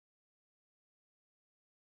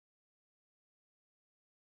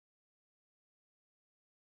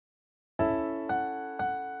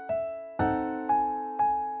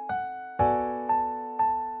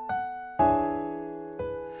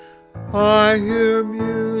I hear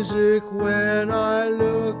music when I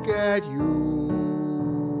look at you,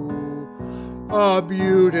 a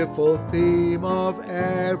beautiful theme of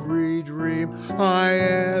every dream I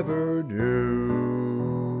ever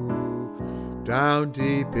knew. Down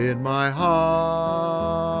deep in my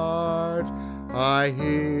heart, I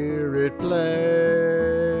hear it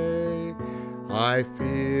play. I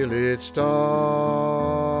feel it start,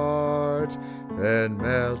 then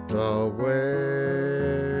melt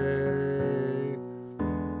away.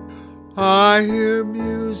 I hear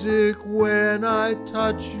music when I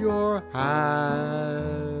touch your hand,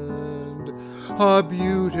 a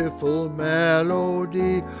beautiful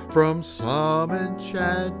melody from some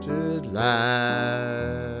enchanted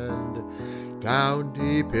land. Down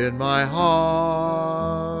deep in my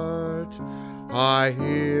heart, I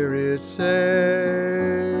hear it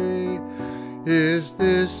say, is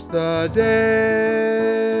this the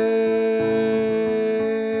day?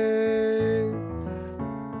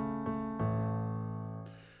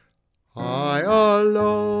 I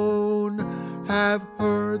alone have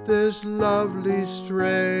heard this lovely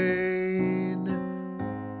strain.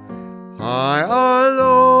 I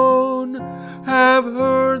alone have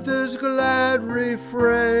heard this glad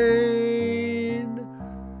refrain.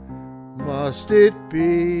 Must it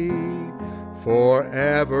be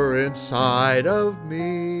forever inside of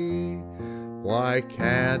me? Why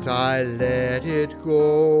can't I let it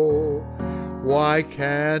go? Why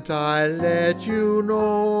can't I let you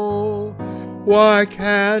know? Why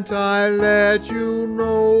can't I let you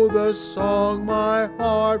know the song my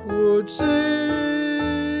heart would sing?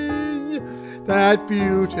 That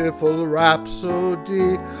beautiful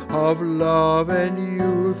rhapsody of love and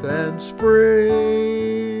youth and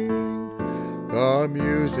spring. The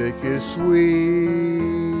music is sweet,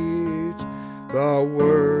 the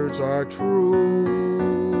words are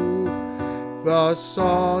true, the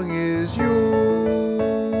song is you.